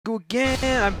Go again.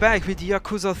 I'm back with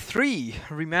Yakuza 3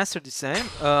 remastered this time.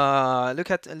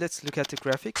 Let's look at the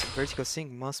graphics. Vertical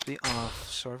sync must be off.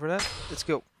 Sorry for that. Let's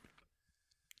go.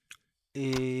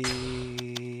 There's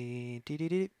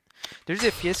a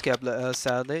FPS cap,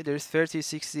 sadly. There's 30,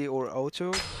 60 or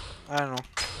auto. I don't know.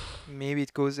 Maybe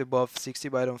it goes above 60,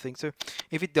 but I don't think so.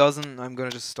 If it doesn't, I'm gonna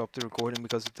just stop the recording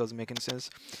because it doesn't make any sense.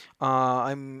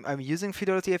 I'm using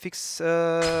Fidelity FX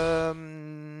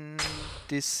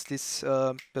this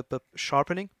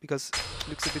sharpening because it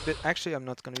looks a bit. Actually, I'm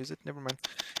not gonna use it. Never mind.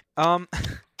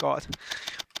 God,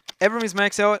 everyone is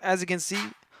maxed out as you can see.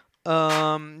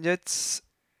 Let's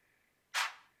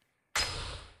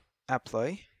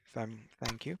apply.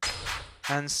 Thank you,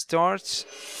 and start.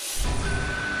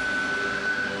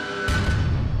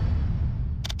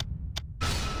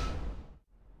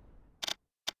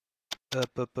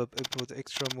 Import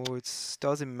extra modes,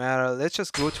 doesn't matter. Let's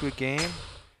just go to a game.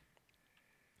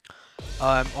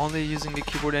 I'm only using the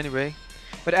keyboard anyway.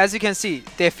 But as you can see,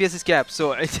 the FPS is capped,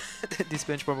 so this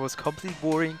benchmark was completely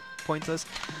boring, pointless.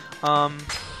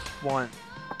 One.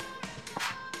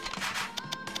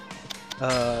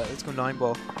 Let's go 9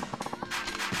 ball.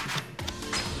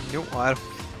 No,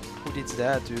 who did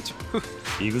that, dude?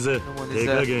 Yakuza, No one is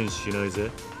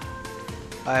that.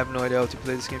 I have no idea how to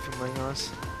play this game, if I'm being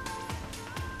honest.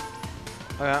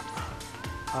 Oh yeah.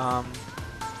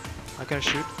 I can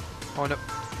shoot. Oh no.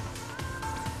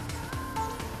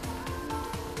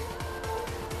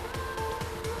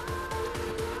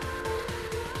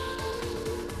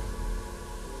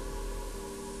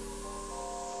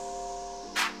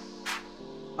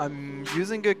 I'm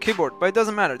using a keyboard, but it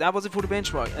doesn't matter. That was it for the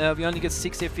benchmark. We only get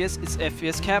 60 FPS. It's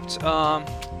FPS capped.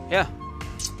 Yeah.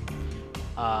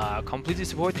 Completely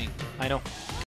disappointing. I know.